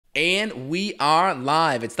And we are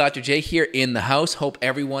live. It's Dr. J here in the house. Hope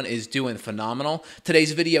everyone is doing phenomenal.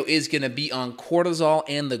 Today's video is going to be on cortisol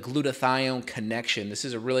and the glutathione connection. This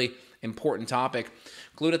is a really important topic.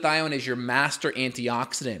 Glutathione is your master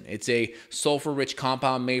antioxidant. It's a sulfur-rich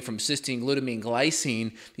compound made from cysteine, glutamine,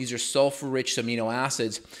 glycine. These are sulfur-rich amino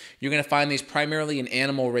acids. You're going to find these primarily in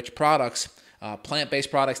animal-rich products.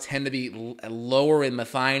 Plant-based products tend to be lower in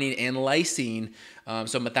methionine and lysine.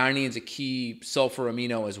 So methionine is a key sulfur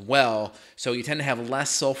amino as well. So you tend to have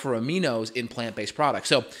less sulfur aminos in plant-based products.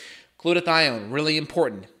 So glutathione, really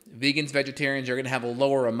important. Vegans, vegetarians are going to have a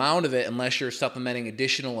lower amount of it unless you're supplementing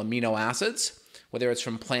additional amino acids, whether it's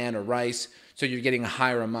from plant or rice. So you're getting a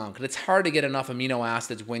higher amount. Because it's hard to get enough amino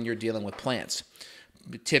acids when you're dealing with plants.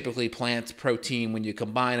 Typically, plants, protein, when you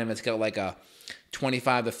combine them, it's got like a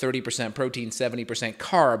 25 to 30% protein, 70%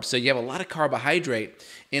 carbs. So you have a lot of carbohydrate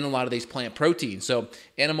in a lot of these plant proteins. So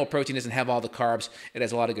animal protein doesn't have all the carbs. It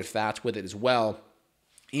has a lot of good fats with it as well.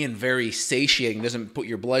 And very satiating, doesn't put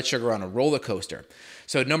your blood sugar on a roller coaster.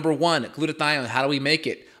 So number one, glutathione, how do we make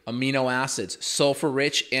it? Amino acids,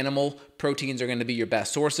 sulfur-rich animal proteins are going to be your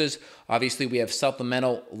best sources. Obviously, we have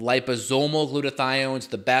supplemental liposomal glutathiones,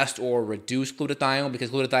 the best, or reduced glutathione, because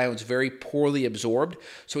glutathione is very poorly absorbed.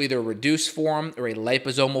 So either a reduced form or a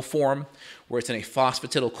liposomal form, where it's in a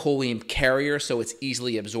phosphatidylcholine carrier, so it's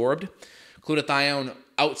easily absorbed. Glutathione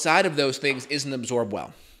outside of those things isn't absorbed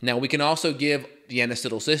well. Now, we can also give the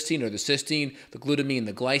N-acetylcysteine or the cysteine, the glutamine,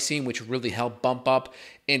 the glycine, which really help bump up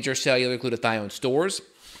intercellular glutathione stores.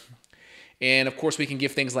 And of course, we can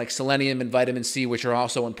give things like selenium and vitamin C, which are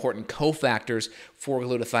also important cofactors for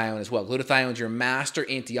glutathione as well. Glutathione is your master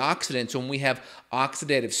antioxidant. So when we have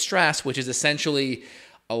oxidative stress, which is essentially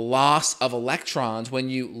a loss of electrons, when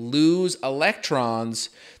you lose electrons,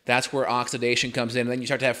 that's where oxidation comes in. And then you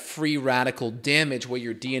start to have free radical damage where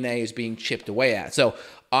your DNA is being chipped away at. So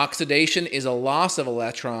oxidation is a loss of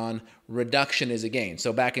electron, reduction is a gain.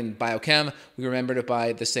 So back in biochem, we remembered it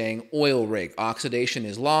by the saying oil rig. Oxidation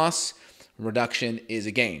is loss, reduction is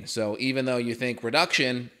a gain. So even though you think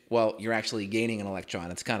reduction, well, you're actually gaining an electron.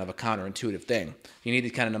 It's kind of a counterintuitive thing. You need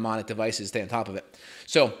these kind of mnemonic devices to stay on top of it.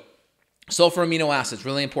 So sulfur amino acids,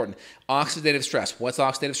 really important. Oxidative stress. What's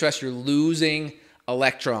oxidative stress? You're losing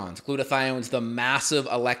electrons. Glutathione is the massive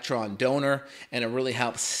electron donor, and it really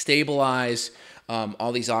helps stabilize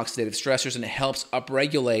all these oxidative stressors, and it helps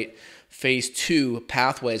upregulate phase 2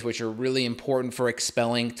 pathways, which are really important for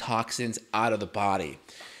expelling toxins out of the body.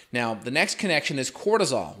 Now, the next connection is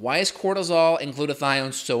cortisol. Why is cortisol and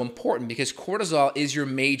glutathione so important? Because cortisol is your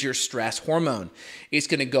major stress hormone. It's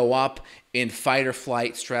going to go up in fight or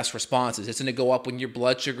flight stress responses. It's going to go up when your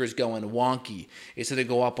blood sugar is going wonky. It's going to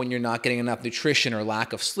go up when you're not getting enough nutrition or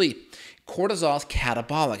lack of sleep. Cortisol is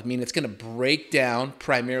catabolic, meaning it's going to break down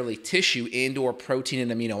primarily tissue and or protein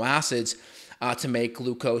and amino acids to make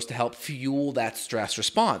glucose to help fuel that stress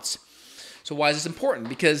response. So why is this important?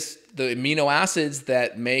 Because the amino acids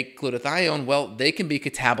that make glutathione, well, they can be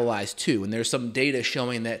catabolized too. And there's some data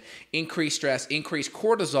showing that increased stress, increased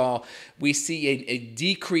cortisol, we see a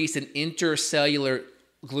decrease in intercellular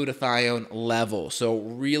glutathione level. So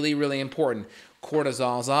really, really important.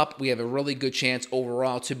 Cortisol's up. We have a really good chance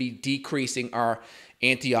overall to be decreasing our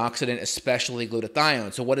antioxidant, especially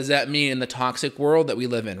glutathione. So what does that mean in the toxic world that we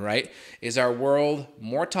live in, right? Is our world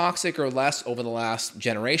more toxic or less over the last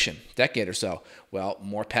generation, decade or so? Well,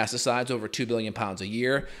 more pesticides, over 2 billion pounds a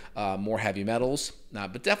year, more heavy metals,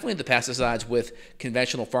 but definitely the pesticides with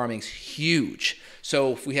conventional farming is huge.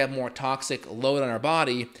 So if we have more toxic load on our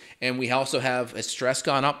body, and we also have, has stress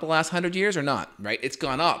gone up the last 100 years or not, right? It's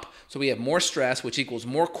gone up. So we have more stress, which equals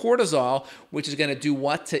more cortisol, which is going to do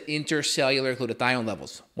what to intercellular glutathione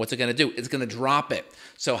levels? What's it going to do? It's going to drop it.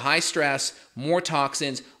 So high stress, more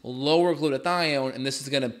toxins, lower glutathione, and this is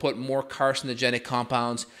going to put more carcinogenic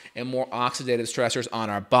compounds and more oxidative stressors on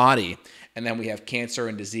our body. And then we have cancer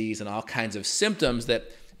and disease and all kinds of symptoms that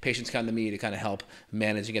patients come to me to kind of help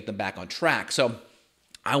manage and get them back on track. So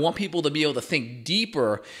I want people to be able to think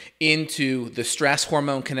deeper into the stress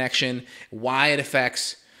hormone connection, why it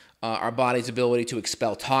affects our body's ability to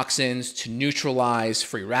expel toxins, to neutralize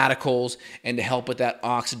free radicals, and to help with that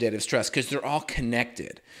oxidative stress, because they're all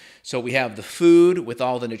connected. So we have the food with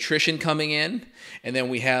all the nutrition coming in, and then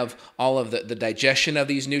we have all of the digestion of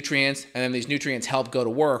these nutrients, and then these nutrients help go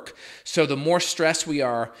to work. So the more stressed we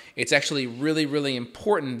are, it's actually really, really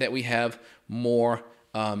important that we have more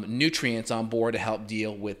nutrients on board to help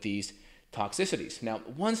deal with these toxicities. Now,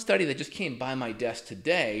 one study that just came by my desk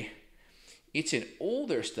today, it's an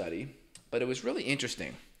older study, but it was really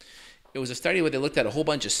interesting. It was a study where they looked at a whole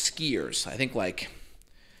bunch of skiers, I think like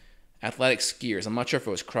athletic skiers. I'm not sure if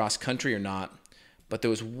it was cross country or not, But there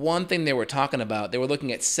was one thing they were talking about. They were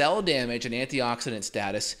looking at cell damage and antioxidant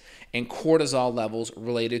status and cortisol levels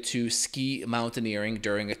related to ski mountaineering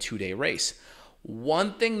during a 2-day race.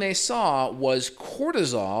 One thing they saw was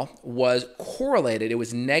cortisol was correlated. It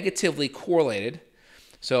was negatively correlated.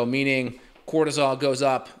 So meaning cortisol goes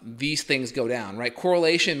up, these things go down, right?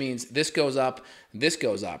 Correlation means this goes up,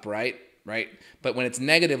 right? But when it's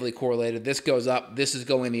negatively correlated, this goes up, this is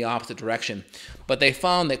going the opposite direction. But they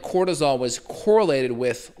found that cortisol was correlated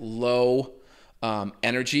with low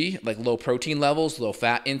energy, like low protein levels, low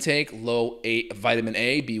fat intake, low vitamin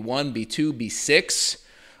A, B1, B2, B6.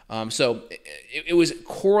 So it was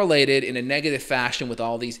correlated in a negative fashion with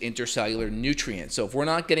all these intercellular nutrients. So if we're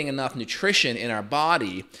not getting enough nutrition in our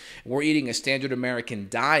body, we're eating a standard American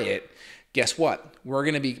diet, guess what? We're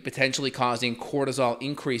going to be potentially causing cortisol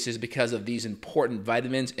increases because of these important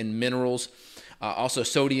vitamins and minerals, also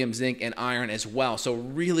sodium, zinc, and iron as well. So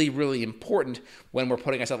really, really important when we're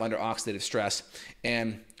putting ourselves under oxidative stress.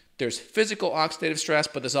 And there's physical oxidative stress,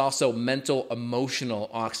 but there's also mental,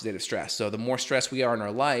 emotional oxidative stress. So the more stressed we are in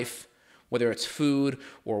our life, whether it's food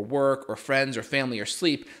or work or friends or family or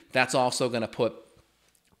sleep, that's also going to put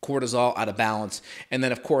cortisol out of balance. And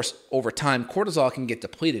then, of course, over time, cortisol can get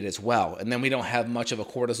depleted as well. And then we don't have much of a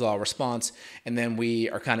cortisol response. And then we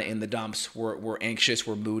are kind of in the dumps. We're anxious,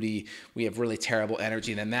 we're moody, we have really terrible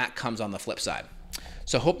energy. And then that comes on the flip side.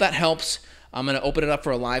 So hope that helps. I'm going to open it up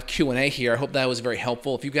for a live Q&A here. I hope that was very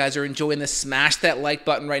helpful. If you guys are enjoying this, smash that like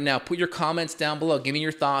button right now. Put your comments down below. Give me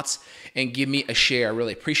your thoughts and give me a share. I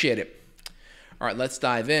really appreciate it. All right, let's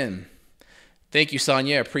dive in. Thank you,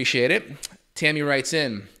 Sonia. Appreciate it. Tammy writes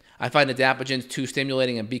in, I find adaptogens too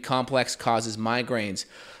stimulating and B-complex causes migraines.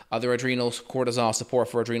 Other adrenals, cortisol, support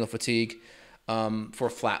for adrenal fatigue, for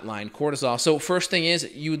flatline cortisol. So first thing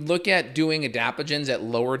is you would look at doing adaptogens at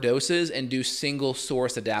lower doses and do single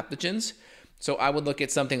source adaptogens. So I would look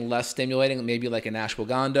at something less stimulating, maybe like an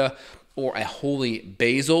ashwagandha or a holy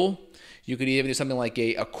basil. You could even do something like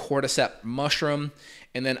a cordyceps mushroom.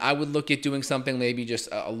 And then I would look at doing something maybe just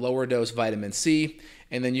a lower dose vitamin C.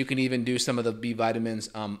 And then you can even do some of the B vitamins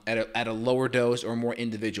at a lower dose or more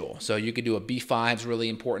individual. So you could do a B5 is really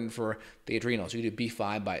important for the adrenals. You could do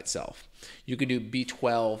B5 by itself. You could do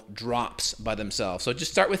B12 drops by themselves. So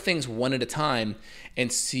just start with things one at a time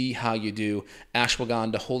and see how you do.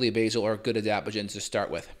 Ashwagandha, holy basil are good adaptogens to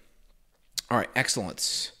start with. All right,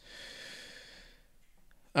 excellent.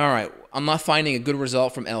 All right, I'm not finding a good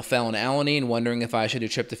result from L-phenylalanine, wondering if I should do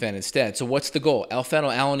tryptophan instead. So what's the goal?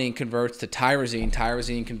 L-phenylalanine converts to tyrosine.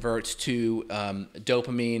 Tyrosine converts to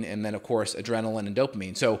dopamine, and then, of course, adrenaline and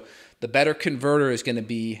dopamine. So the better converter is going to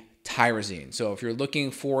be tyrosine. So if you're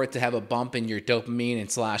looking for it to have a bump in your dopamine and /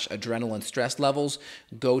 adrenaline stress levels,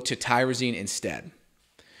 go to tyrosine instead.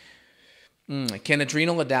 Can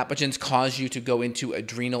adrenal adaptogens cause you to go into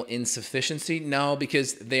adrenal insufficiency? No,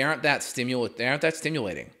 because they aren't that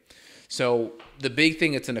stimulating. So the big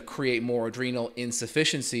thing that's going to create more adrenal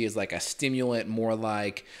insufficiency is like a stimulant, more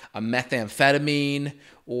like a methamphetamine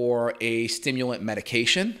or a stimulant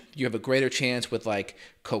medication. You have a greater chance with like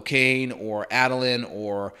cocaine or Atiline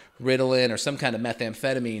or Ritalin or some kind of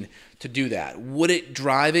methamphetamine to do that. Would it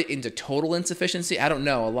drive it into total insufficiency? I don't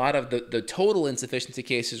know. A lot of the total insufficiency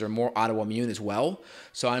cases are more autoimmune as well,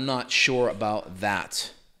 so I'm not sure about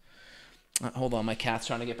that. Hold on, my cat's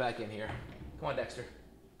trying to get back in here. Come on, Dexter.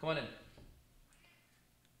 Come on in.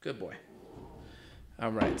 Good boy.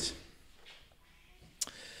 All right.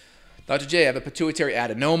 Dr. J, I have a pituitary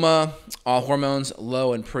adenoma, all hormones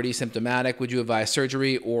low and pretty symptomatic. Would you advise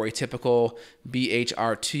surgery or a typical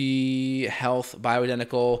BHRT, health,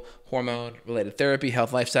 bioidentical, hormone-related therapy,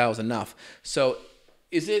 health, lifestyle is enough? So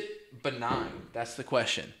is it benign? That's the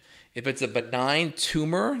question. If it's a benign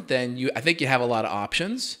tumor, then I think you have a lot of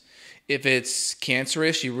options. If it's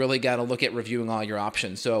cancerous, you really got to look at reviewing all your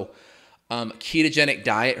options. So ketogenic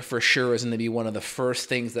diet for sure is going to be one of the first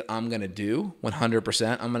things that I'm going to do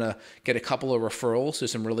 100%. I'm going to get a couple of referrals to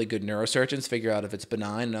some really good neurosurgeons, figure out if it's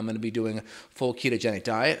benign, and I'm going to be doing a full ketogenic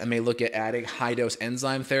diet. I may look at adding high-dose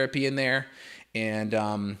enzyme therapy in there and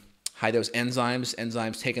high-dose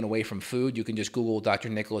enzymes taken away from food. You can just Google Dr.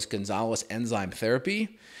 Nicholas Gonzalez enzyme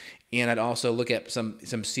therapy. And I'd also look at some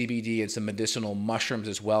CBD and some medicinal mushrooms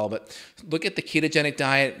as well. But look at the ketogenic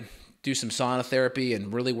diet, do some sauna therapy,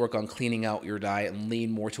 and really work on cleaning out your diet and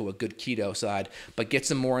lean more to a good keto side. But get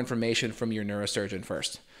some more information from your neurosurgeon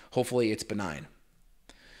first. Hopefully it's benign.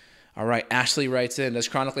 All right, Ashley writes in, does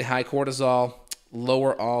chronically high cortisol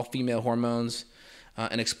lower all female hormones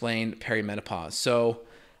and explain perimenopause? So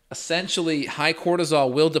Essentially, high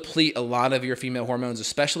cortisol will deplete a lot of your female hormones,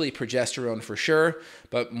 especially progesterone for sure,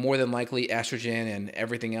 but more than likely estrogen and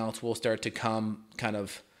everything else will start to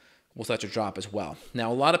will start to drop as well.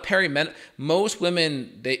 Now, a lot of most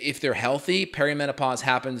women, if they're healthy, perimenopause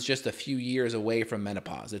happens just a few years away from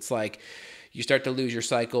menopause. It's like you start to lose your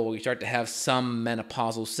cycle, you start to have some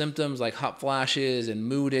menopausal symptoms like hot flashes and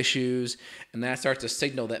mood issues, and that starts to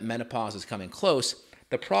signal that menopause is coming close.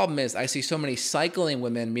 The problem is I see so many cycling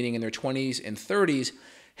women, meaning in their 20s and 30s,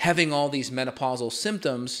 having all these menopausal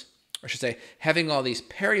symptoms, or I should say, having all these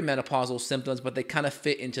perimenopausal symptoms, but they kind of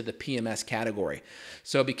fit into the PMS category.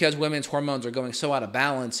 So because women's hormones are going so out of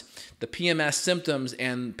balance, the PMS symptoms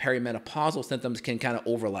and perimenopausal symptoms can kind of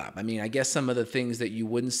overlap. I mean, I guess some of the things that you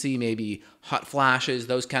wouldn't see, maybe hot flashes,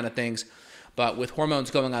 those kind of things, but with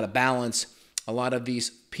hormones going out of balance, a lot of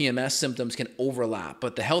these PMS symptoms can overlap,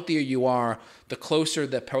 but the healthier you are, the closer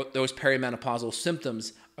that those perimenopausal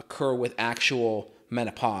symptoms occur with actual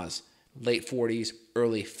menopause, late 40s,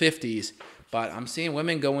 early 50s. But I'm seeing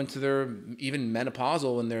women go into their even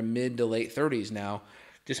menopausal in their mid to late 30s now,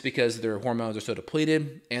 just because their hormones are so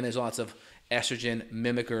depleted, and there's lots of estrogen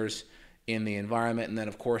mimickers in the environment. And then,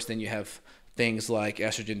 of course, then you have things like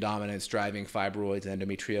estrogen dominance driving fibroids and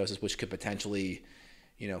endometriosis, which could potentially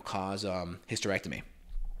cause hysterectomy.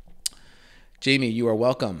 Jamie, you are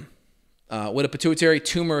welcome. Would a pituitary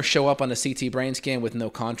tumor show up on a CT brain scan with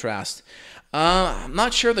no contrast? I'm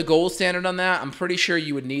not sure the gold standard on that. I'm pretty sure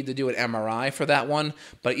you would need to do an MRI for that one,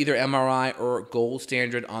 but either MRI or gold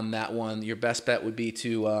standard on that one, your best bet would be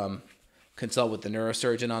to consult with the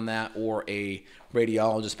neurosurgeon on that or a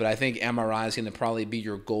radiologist, but I think MRI is going to probably be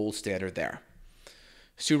your gold standard there.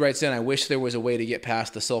 Sue writes in, I wish there was a way to get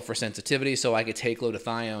past the sulfur sensitivity so I could take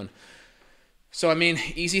glutathione. So, I mean,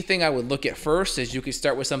 easy thing I would look at first is you could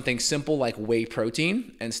start with something simple like whey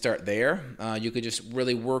protein and start there. You could just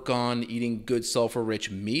really work on eating good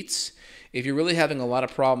sulfur-rich meats. If you're really having a lot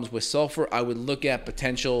of problems with sulfur, I would look at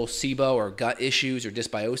potential SIBO or gut issues or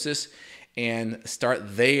dysbiosis and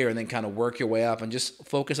start there and then kind of work your way up and just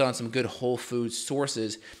focus on some good whole food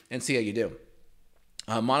sources and see how you do.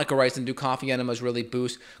 Monica writes, and do coffee enemas really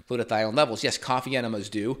boost glutathione levels? Yes, coffee enemas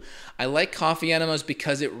do. I like coffee enemas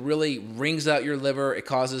because it really wrings out your liver. It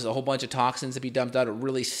causes a whole bunch of toxins to be dumped out. It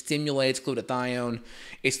really stimulates glutathione.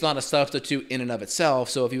 It's not a substitute in and of itself.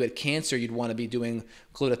 So if you had cancer, you'd want to be doing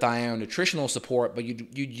glutathione nutritional support, but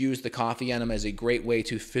you'd use the coffee enema as a great way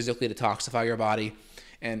to physically detoxify your body.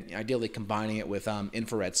 And ideally combining it with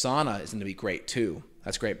infrared sauna is going to be great too.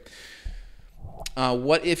 That's great.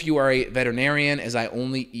 What if you are a veterinarian, as I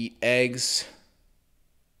only eat eggs?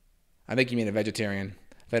 I think you mean a vegetarian.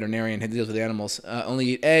 Veterinarian who deals with animals. Only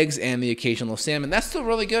eat eggs and the occasional salmon. That's still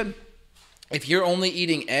really good. If you're only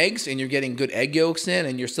eating eggs and you're getting good egg yolks in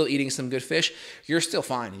and you're still eating some good fish, you're still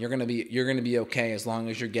fine. You're gonna be okay as long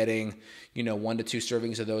as you're getting 1 to 2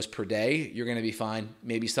 servings of those per day. You're gonna be fine.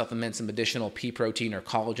 Maybe supplement some additional pea protein or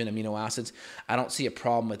collagen amino acids. I don't see a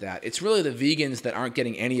problem with that. It's really the vegans that aren't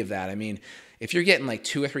getting any of that. I mean, if you're getting like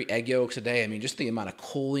 2 or 3 egg yolks a day, I mean, just the amount of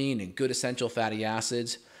choline and good essential fatty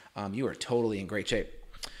acids, you are totally in great shape.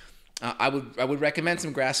 I would recommend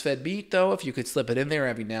some grass-fed beef, though. If you could slip it in there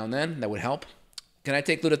every now and then, that would help. Can I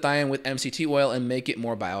take glutathione with MCT oil and make it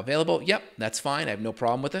more bioavailable? Yep, that's fine. I have no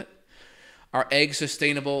problem with it. Are eggs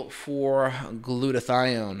sustainable for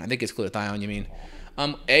glutathione? I think it's glutathione you mean.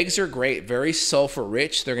 Eggs are great, very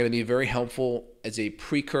sulfur-rich. They're going to be very helpful as a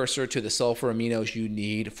precursor to the sulfur aminos you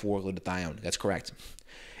need for glutathione. That's correct.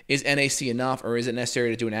 Is NAC enough, or is it necessary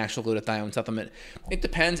to do an actual glutathione supplement? It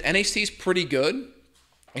depends. NAC is pretty good.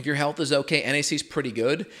 If your health is okay, NAC is pretty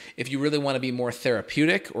good. If you really want to be more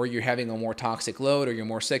therapeutic, or you're having a more toxic load, or you're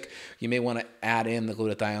more sick, you may want to add in the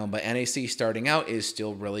glutathione. But NAC starting out is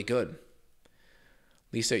still really good.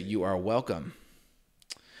 Lisa, you are welcome.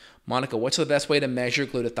 Monica, what's the best way to measure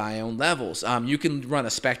glutathione levels? You can run a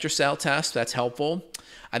SpectraCell test. That's helpful.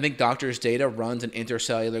 I think Doctors Data runs an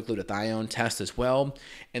intercellular glutathione test as well.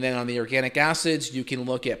 And then on the organic acids, you can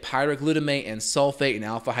look at pyroglutamate and sulfate and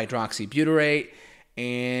alpha hydroxybutyrate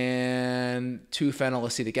and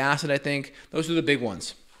 2-phenylacetic acid, I think. Those are the big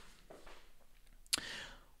ones.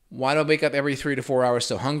 Why do I wake up every 3 to 4 hours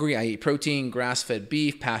so hungry? I eat protein, grass-fed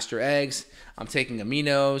beef, pasture eggs. I'm taking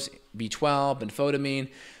aminos, B12, and photamine.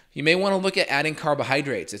 You may want to look at adding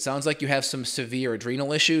carbohydrates. It sounds like you have some severe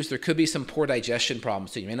adrenal issues. There could be some poor digestion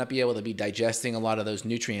problems, so you may not be able to be digesting a lot of those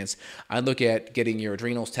nutrients. I'd look at getting your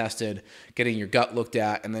adrenals tested, getting your gut looked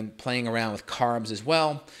at, and then playing around with carbs as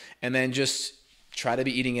well. And then just try to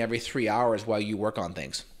be eating every 3 hours while you work on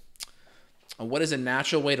things. What is a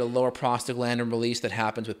natural way to lower prostaglandin release that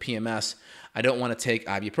happens with PMS? I don't want to take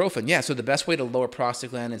ibuprofen. Yeah, so the best way to lower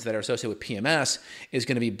prostaglandins that are associated with PMS is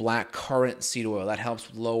going to be black currant seed oil. That helps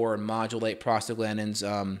lower and modulate prostaglandins,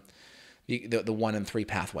 the 1 and 3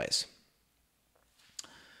 pathways.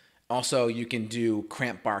 Also, you can do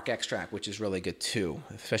cramp bark extract, which is really good too,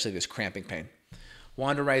 especially if there's cramping pain.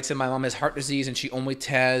 Wanda writes in, my mom has heart disease and she only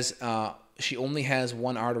has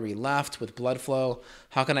one artery left with blood flow.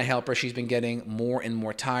 How can I help her? She's been getting more and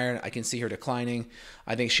more tired. I can see her declining.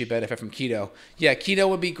 I think she'd benefit from keto. Yeah, keto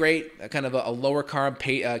would be great. Kind of a lower carb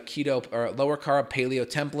keto or lower carb paleo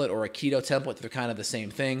template or a keto template. They're kind of the same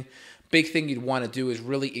thing. Big thing you'd want to do is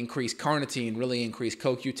really increase carnitine, really increase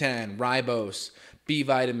CoQ10, ribose, B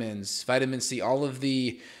vitamins, vitamin C, all of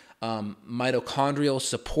the mitochondrial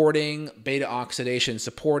supporting, beta oxidation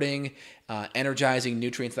supporting, energizing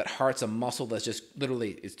nutrients. That heart's a muscle that's just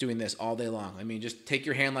literally, it's doing this all day long. I mean, just take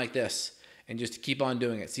your hand like this and just keep on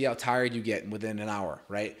doing it. See how tired you get within an hour,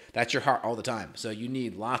 right? That's your heart all the time. So you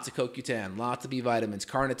need lots of CoQ10, lots of B vitamins,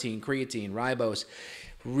 carnitine, creatine, ribose,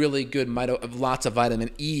 really good lots of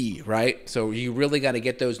vitamin E, right? So you really got to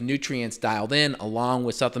get those nutrients dialed in along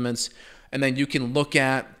with supplements. And then you can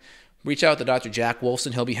reach out to Dr. Jack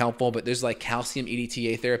Wolfson. He'll be helpful, but there's like calcium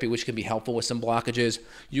EDTA therapy, which can be helpful with some blockages.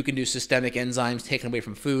 You can do systemic enzymes taken away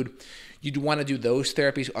from food. You'd want to do those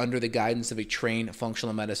therapies under the guidance of a trained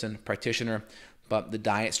functional medicine practitioner, but the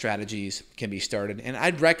diet strategies can be started. And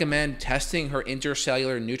I'd recommend testing her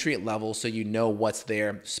intercellular nutrient levels so you know what's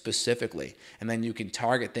there specifically. And then you can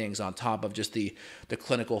target things on top of just the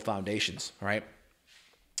clinical foundations, all right?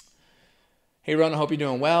 Hey, Rona, hope you're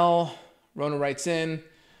doing well. Rona writes in,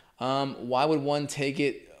 why would one take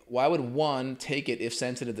it if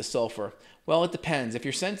sensitive to sulfur? Well, it depends. If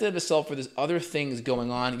you're sensitive to sulfur, there's other things going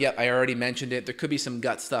on. Yep, I already mentioned it. There could be some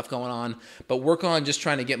gut stuff going on, but work on just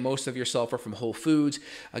trying to get most of your sulfur from whole foods.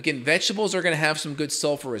 Again, vegetables are going to have some good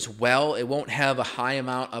sulfur as well. It won't have a high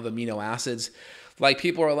amount of amino acids. Like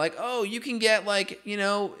people are like, oh, you can get like,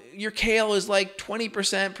 your kale is like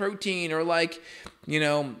 20% protein, or like,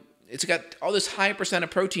 it's got all this high percent of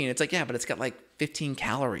protein. It's like, yeah, but it's got like 15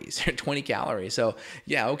 calories or 20 calories. So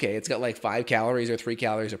yeah, okay, it's got like 5 calories or 3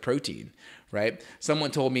 calories of protein, right?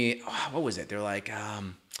 Someone told me, what was it? They're like,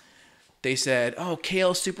 they said, oh,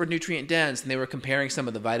 kale's super nutrient dense. And they were comparing some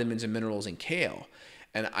of the vitamins and minerals in kale.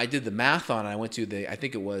 And I did the math on it. I went to I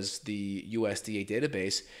think it was the USDA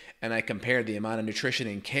database, and I compared the amount of nutrition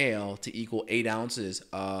in kale to equal 8 ounces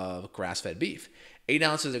of grass-fed beef. 8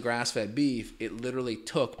 ounces of grass-fed beef, it literally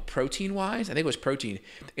took, protein-wise, I think it was protein,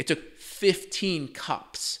 it took 15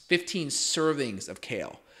 cups, 15 servings of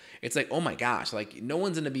kale. It's like, oh my gosh, like no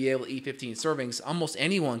one's going to be able to eat 15 servings. Almost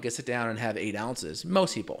anyone can sit down and have 8 ounces.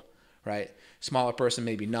 Most people, right? Smaller person,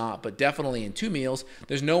 maybe not, but definitely in 2 meals,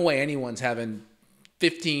 there's no way anyone's having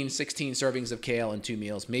 15, 16 servings of kale in 2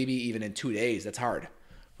 meals, maybe even in 2 days. That's hard,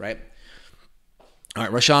 right? All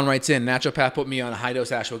right, Rashawn writes in, naturopath put me on a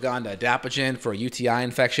high-dose ashwagandha adaptogen for a UTI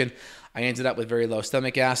infection. I ended up with very low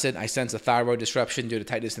stomach acid. I sense a thyroid disruption due to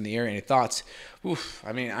tightness in the area. Any thoughts? Oof,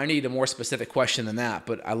 I mean, I need a more specific question than that,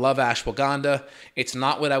 but I love ashwagandha. It's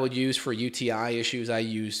not what I would use for UTI issues. I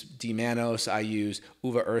use D-mannose, I use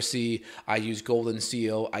uva ursi, I use golden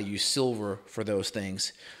seal, I use silver for those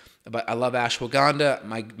things. But I love ashwagandha.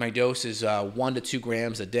 My dose is 1 to 2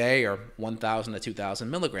 grams a day, or 1,000 to 2,000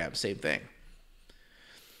 milligrams, same thing.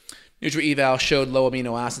 NutriEval showed low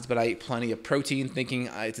amino acids, but I ate plenty of protein, thinking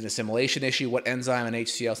it's an assimilation issue. What enzyme and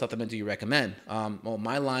HCl supplement do you recommend? Well,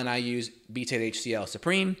 my line, I use betaine HCl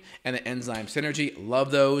Supreme and the enzyme Synergy. Love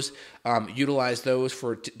those. Utilize those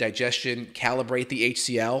for digestion. Calibrate the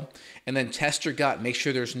HCl, and then test your gut. Make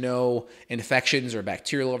sure there's no infections or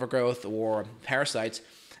bacterial overgrowth or parasites.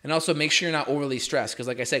 And also make sure you're not overly stressed, because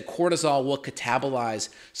like I said, cortisol will catabolize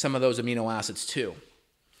some of those amino acids too.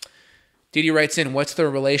 Didi writes in, what's the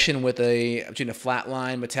relation between a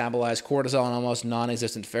flatline metabolized cortisol and almost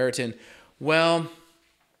non-existent ferritin? Well,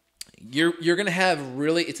 you're going to have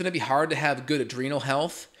it's going to be hard to have good adrenal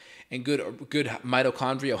health and good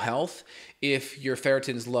mitochondrial health if your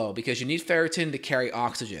ferritin's low, because you need ferritin to carry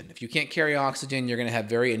oxygen. If you can't carry oxygen, you're going to have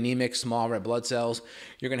very anemic small red blood cells.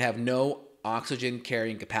 You're going to have no oxygen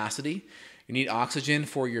carrying capacity. You need oxygen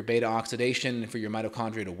for your beta oxidation and for your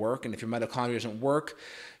mitochondria to work. And if your mitochondria doesn't work,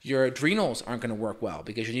 your adrenals aren't going to work well,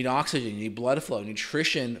 because you need oxygen, you need blood flow,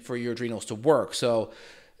 nutrition for your adrenals to work. So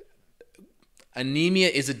anemia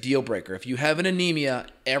is a deal breaker. If you have an anemia,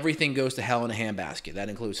 everything goes to hell in a handbasket. That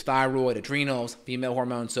includes thyroid, adrenals, female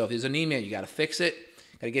hormones. So if there's anemia, you got to fix it,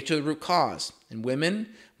 Got to get to the root cause. In women,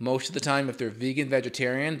 most of the time, if they're vegan,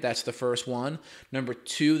 vegetarian, that's the first one. Number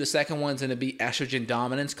 2, the second one's going to be estrogen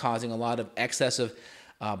dominance, causing a lot of excessive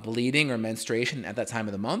bleeding or menstruation at that time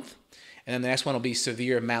of the month. And then the next one will be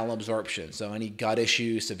severe malabsorption. So any gut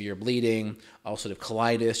issues, severe bleeding, ulcerative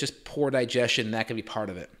colitis, just poor digestion, that can be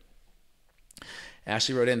part of it.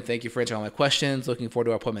 Ashley wrote in, thank you for answering all my questions. Looking forward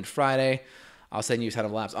to our appointment Friday. I'll send you a ton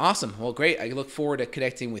of labs. Awesome. Well, great. I look forward to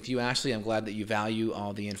connecting with you, Ashley. I'm glad that you value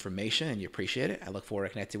all the information and you appreciate it. I look forward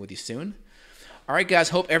to connecting with you soon. All right, guys.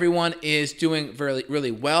 Hope everyone is doing really,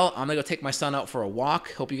 really well. I'm going to go take my son out for a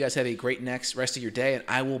walk. Hope you guys have a great rest of your day, and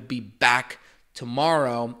I will be back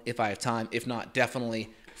tomorrow if I have time. If not, definitely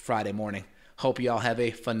Friday morning. Hope you all have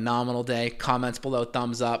a phenomenal day. Comments below,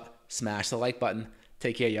 thumbs up, smash the like button.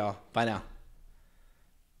 Take care, y'all. Bye now.